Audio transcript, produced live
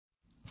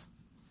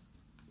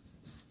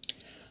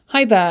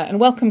Hi there, and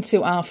welcome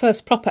to our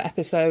first proper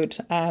episode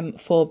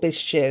for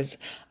BizShiz,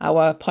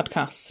 our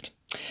podcast.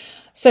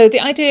 So the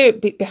idea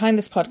behind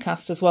this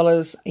podcast, as well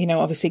as,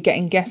 obviously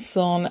getting guests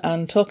on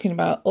and talking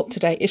about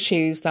up-to-date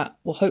issues that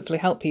will hopefully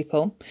help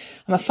people.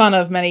 I'm a fan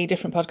of many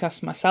different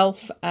podcasts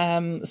myself,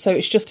 so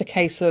it's just a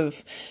case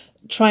of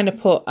trying to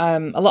put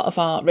a lot of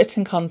our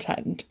written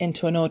content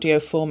into an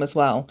audio form as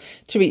well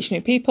to reach new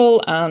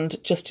people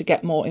and just to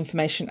get more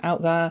information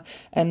out there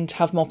and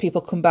have more people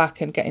come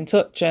back and get in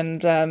touch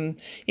and,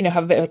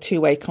 have a bit of a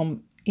two-way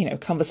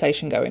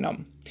conversation going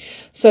on.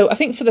 So I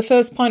think for the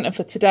first point and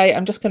for today,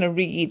 I'm just going to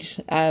read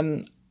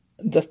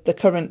the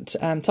current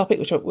topic,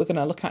 which we're going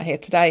to look at here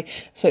today.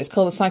 So it's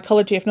called The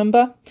Psychology of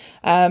Number.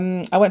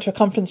 I went to a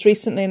conference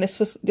recently and this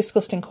was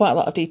discussed in quite a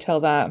lot of detail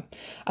there.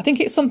 I think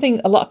it's something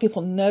a lot of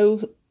people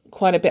know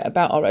quite a bit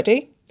about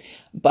already,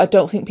 but I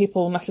don't think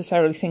people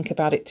necessarily think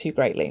about it too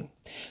greatly.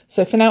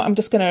 So for now, I'm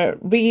just going to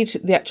read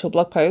the actual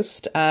blog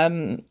post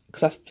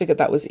because I figured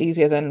that was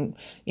easier than,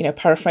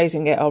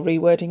 paraphrasing it or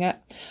rewording it.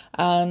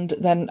 And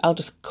then I'll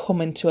just come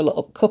into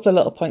a couple of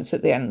little points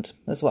at the end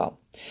as well.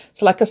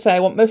 So like I say, I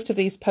want most of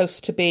these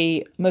episodes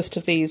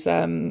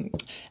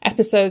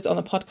on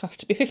the podcast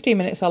to be 15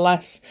 minutes or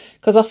less,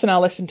 because often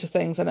I'll listen to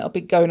things and it'll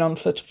be going on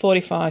for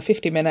 45,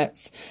 50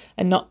 minutes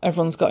and not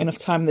everyone's got enough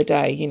time in the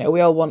day. We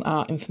all want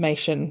our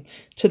information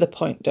to the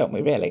point, don't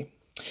we, really?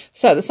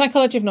 So the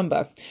psychology of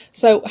number.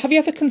 So have you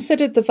ever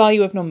considered the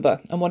value of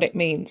number and what it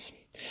means?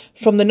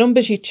 From the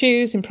numbers you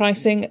choose in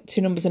pricing to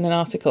numbers in an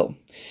article,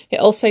 it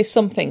all says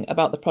something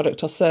about the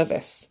product or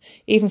service,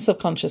 even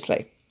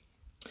subconsciously.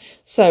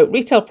 So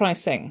retail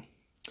pricing.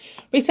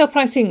 Retail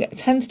pricing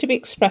tends to be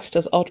expressed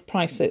as odd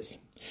prices.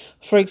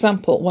 For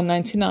example,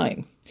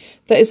 $1.99.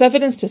 There is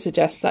evidence to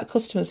suggest that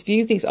customers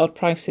view these odd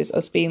prices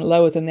as being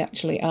lower than they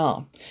actually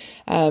are.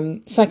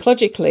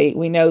 Psychologically,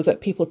 we know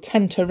that people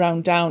tend to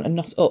round down and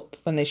not up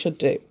when they should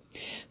do.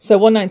 So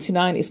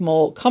 $1.99 is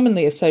more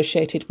commonly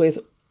associated with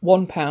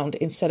 £1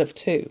 instead of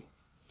 £2.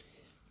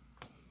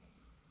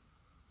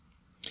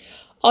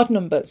 Odd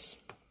numbers.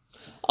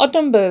 Odd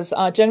numbers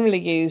are generally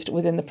used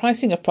within the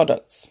pricing of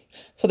products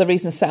for the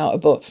reasons set out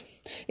above.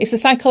 It's the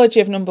psychology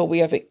of number we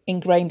have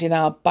ingrained in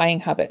our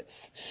buying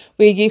habits.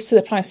 We are used to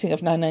the pricing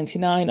of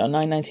 $9.99 or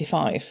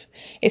 $9.95.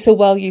 It's a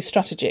well-used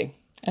strategy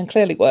and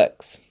clearly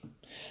works.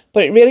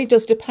 But it really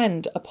does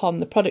depend upon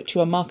the product you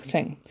are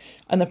marketing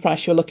and the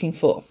price you're looking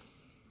for.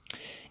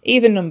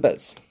 Even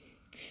numbers.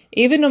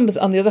 Even numbers,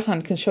 on the other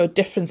hand, can show a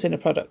difference in a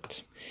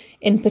product.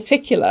 In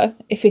particular,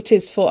 if it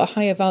is for a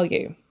higher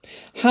value.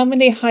 How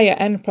many higher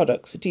end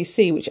products do you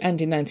see which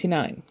end in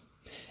 99?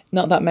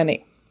 Not that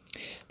many.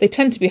 They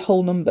tend to be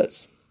whole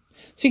numbers.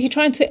 So if you're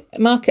trying to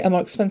market a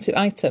more expensive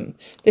item,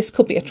 this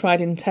could be a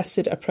tried and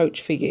tested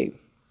approach for you.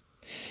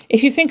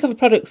 If you think of a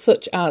product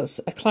such as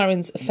a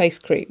Clarins face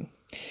cream,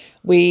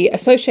 we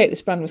associate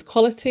this brand with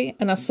quality,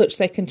 and as such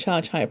they can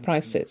charge higher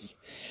prices.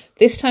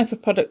 This type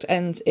of product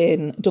ends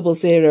in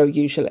 00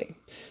 usually.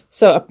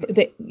 So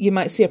you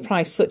might see a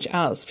price such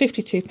as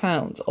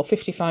 £52 or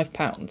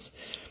 £55.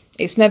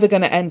 It's never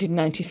going to end in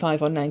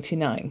 95 or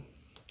 99.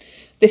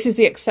 This is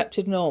the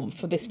accepted norm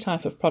for this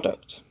type of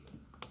product.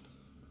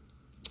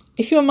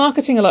 If you're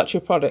marketing a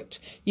luxury product,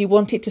 you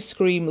want it to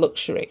scream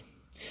luxury.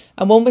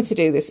 And one way to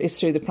do this is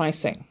through the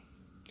pricing.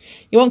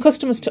 You want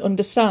customers to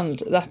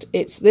understand that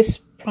it's this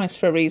price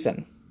for a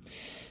reason.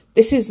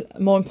 This is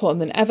more important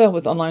than ever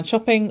with online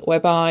shopping,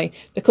 whereby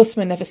the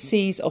customer never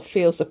sees or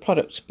feels the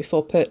product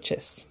before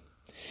purchase.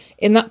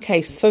 In that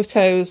case,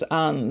 photos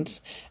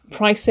and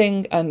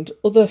pricing and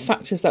other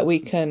factors that we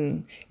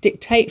can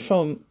dictate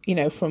from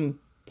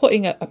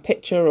putting a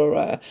picture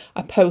or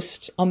a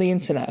post on the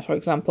internet, for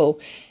example,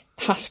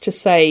 has to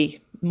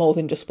say more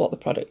than just what the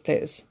product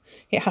is.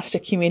 It has to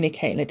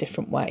communicate in a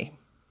different way.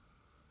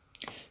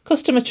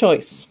 Customer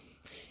choice.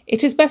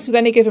 It is best with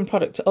any given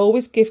product to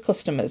always give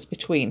customers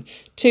between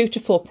 2 to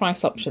 4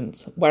 price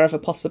options wherever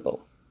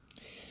possible,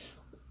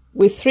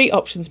 with 3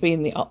 options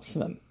being the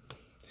optimum.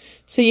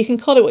 So you can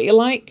call it what you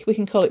like. We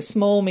can call it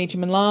small,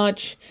 medium and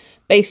large,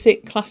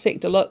 basic, classic,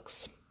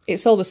 deluxe.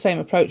 It's all the same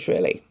approach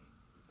really.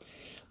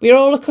 We are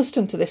all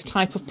accustomed to this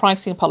type of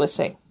pricing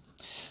policy,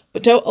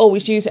 but don't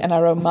always use it in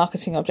our own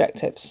marketing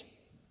objectives.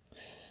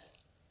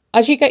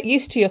 As you get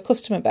used to your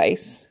customer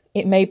base,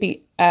 it may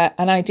be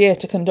an idea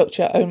to conduct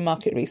your own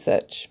market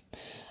research.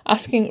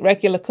 Asking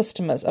regular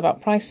customers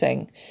about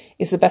pricing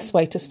is the best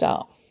way to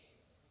start.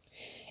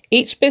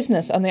 Each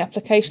business and the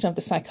application of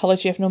the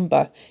psychology of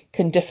number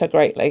can differ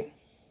greatly.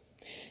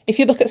 If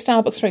you look at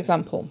Starbucks, for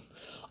example,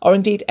 or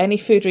indeed any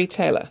food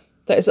retailer,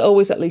 there is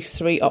always at least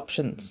 3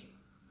 options.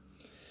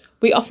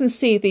 We often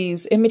see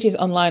these images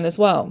online as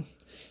well.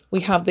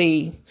 We have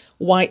the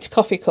white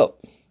coffee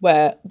cup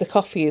where the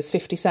coffee is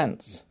 50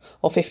 cents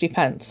or 50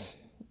 pence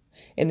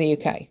in the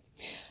UK.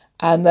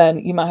 And then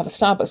you might have a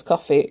Starbucks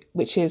coffee,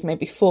 which is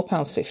maybe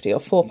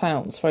 £4.50 or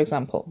 £4, for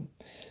example.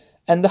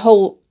 And the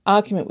whole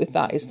argument with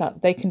that is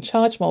that they can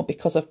charge more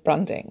because of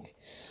branding.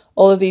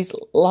 All of these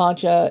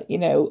larger,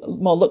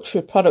 more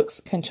luxury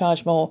products can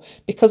charge more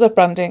because of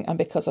branding and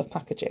because of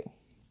packaging.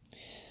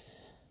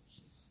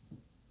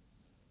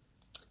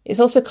 It's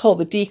also called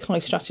the decoy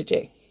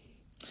strategy.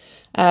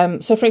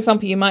 So, for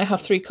example, you might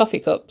have 3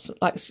 coffee cups.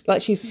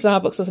 Let's use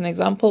Starbucks as an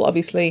example.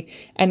 Obviously,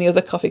 any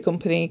other coffee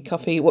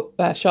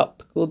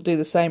shop will do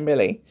the same,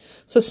 really.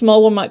 So, a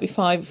small one might be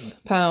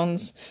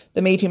 £5,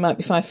 the medium might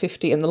be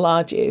 £5.50, and the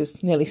large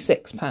is nearly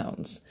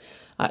 £6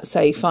 at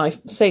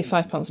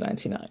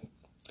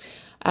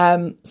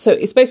 £5.99. So,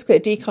 it's basically a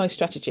decoy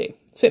strategy.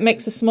 So, it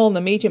makes the small and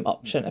the medium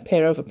option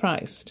appear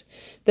overpriced,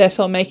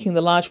 therefore making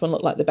the large one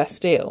look like the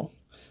best deal.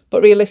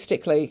 But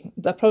realistically,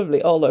 they're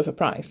probably all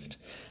overpriced.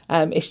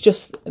 It's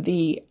just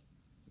the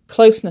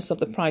closeness of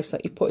the price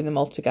that you're putting them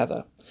all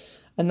together.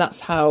 And that's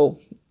how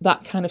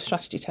that kind of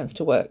strategy tends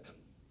to work.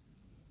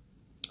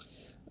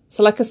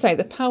 So like I say,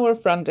 the power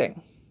of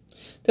branding.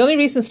 The only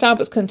reason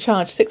Starbucks can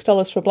charge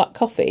 $6 for a black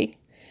coffee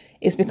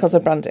is because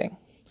of branding.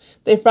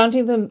 They've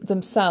branded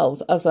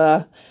themselves as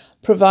a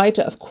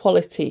provider of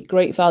quality,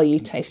 great value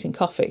tasting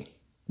coffee,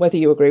 whether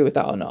you agree with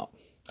that or not.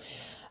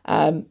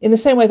 In the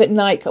same way that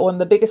Nike are one of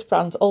the biggest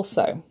brands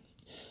also.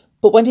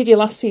 But when did you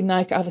last see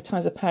Nike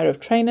advertise a pair of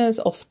trainers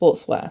or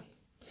sportswear?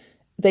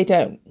 They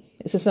don't.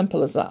 It's as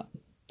simple as that.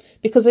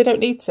 Because they don't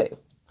need to.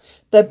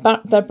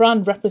 Their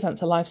brand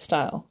represents a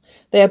lifestyle.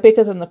 They are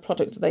bigger than the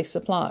product they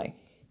supply.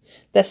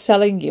 They're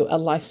selling you a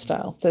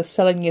lifestyle. They're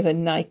selling you the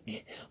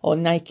Nike or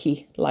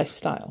Nike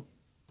lifestyle.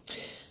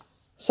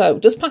 So,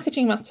 does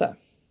packaging matter?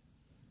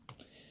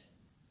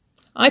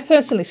 I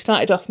personally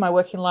started off my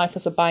working life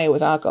as a buyer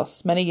with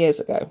Argos many years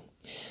ago,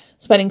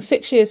 spending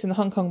 6 years in the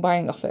Hong Kong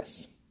buying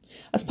office.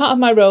 As part of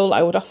my role,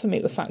 I would often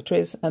meet with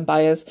factories and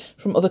buyers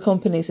from other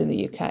companies in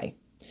the UK.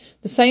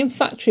 The same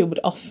factory would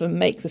often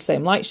make the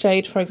same light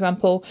shade, for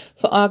example,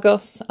 for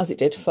Argos, as it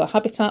did for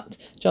Habitat,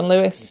 John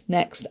Lewis,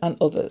 Next and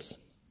others.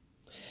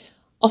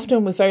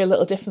 Often with very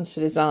little difference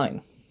to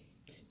design.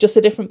 Just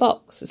a different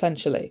box,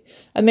 essentially,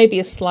 and maybe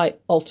a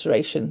slight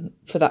alteration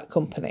for that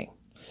company.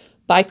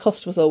 Buy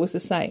cost was always the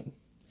same.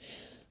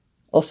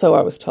 Or so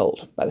I was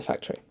told by the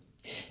factory.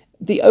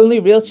 The only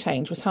real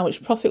change was how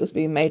much profit was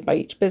being made by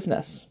each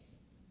business.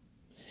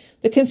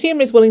 The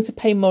consumer is willing to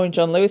pay more in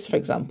John Lewis, for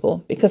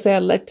example, because they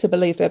are led to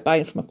believe they're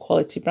buying from a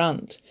quality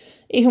brand,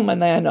 even when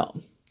they are not.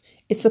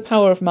 It's the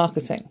power of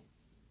marketing.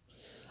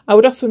 I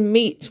would often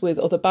meet with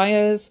other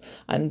buyers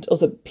and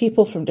other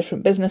people from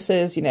different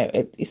businesses,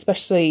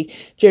 especially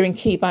during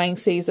key buying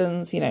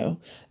seasons. I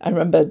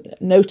remember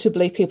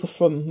notably people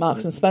from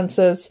Marks and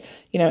Spencer's.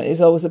 It was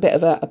always a bit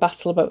of a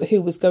battle about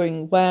who was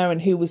going where and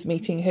who was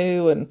meeting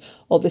who and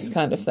all this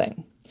kind of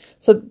thing.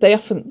 So they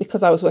often,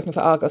 because I was working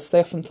for Argos, they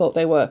often thought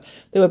they were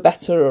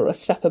better or a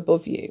step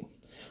above you.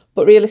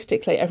 But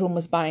realistically, everyone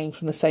was buying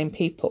from the same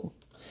people.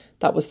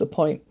 That was the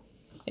point.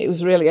 It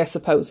was really, I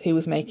suppose, who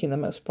was making the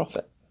most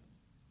profit.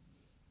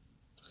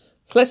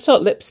 So let's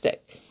talk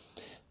lipstick.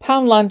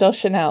 Poundland or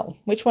Chanel,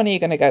 which one are you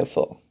going to go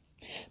for?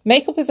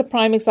 Makeup is a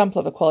prime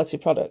example of a quality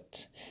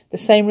product. The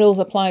same rules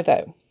apply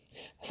though.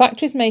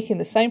 Factories making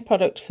the same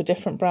product for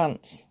different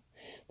brands.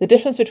 The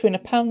difference between a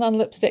Poundland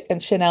lipstick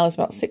and Chanel is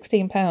about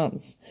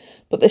 £16,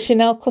 but the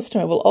Chanel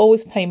customer will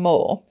always pay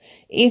more,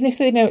 even if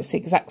they know it's the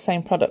exact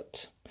same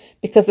product,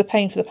 because they're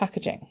paying for the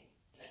packaging,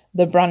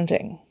 the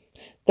branding.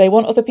 They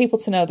want other people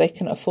to know they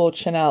can afford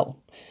Chanel,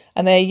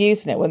 and they are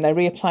using it when they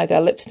reapply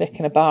their lipstick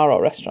in a bar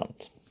or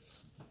restaurant.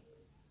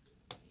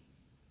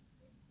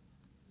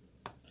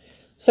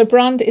 So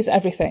brand is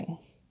everything,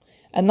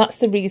 and that's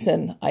the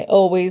reason I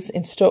always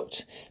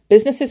instruct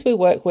businesses we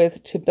work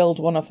with to build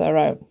one of their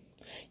own.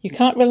 You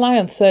can't rely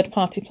on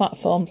third-party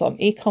platforms, on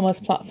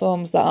e-commerce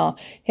platforms that are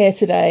here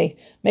today,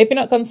 maybe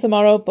not gone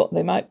tomorrow, but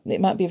it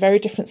might be a very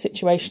different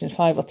situation in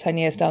 5 or 10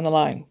 years down the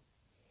line.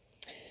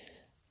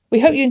 We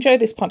hope you enjoyed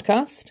this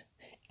podcast.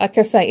 Like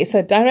I say, it's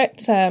a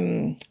direct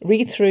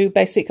read-through,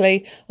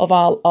 basically, of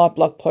our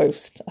blog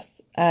post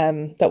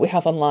that we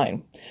have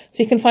online.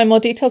 So you can find more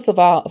details of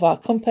our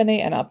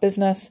company and our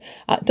business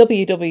at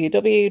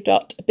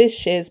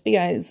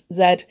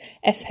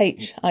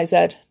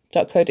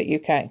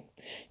www.bizshiz.co.uk.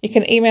 You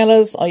can email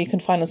us, or you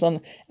can find us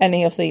on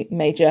any of the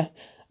major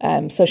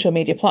social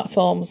media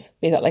platforms,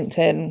 be that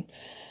LinkedIn,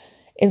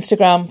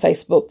 Instagram,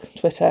 Facebook,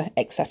 Twitter,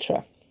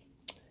 etc.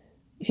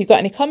 If you've got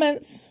any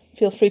comments,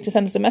 feel free to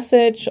send us a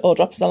message or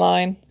drop us a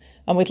line,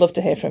 and we'd love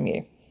to hear from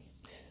you.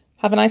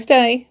 Have a nice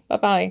day.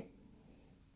 Bye-bye.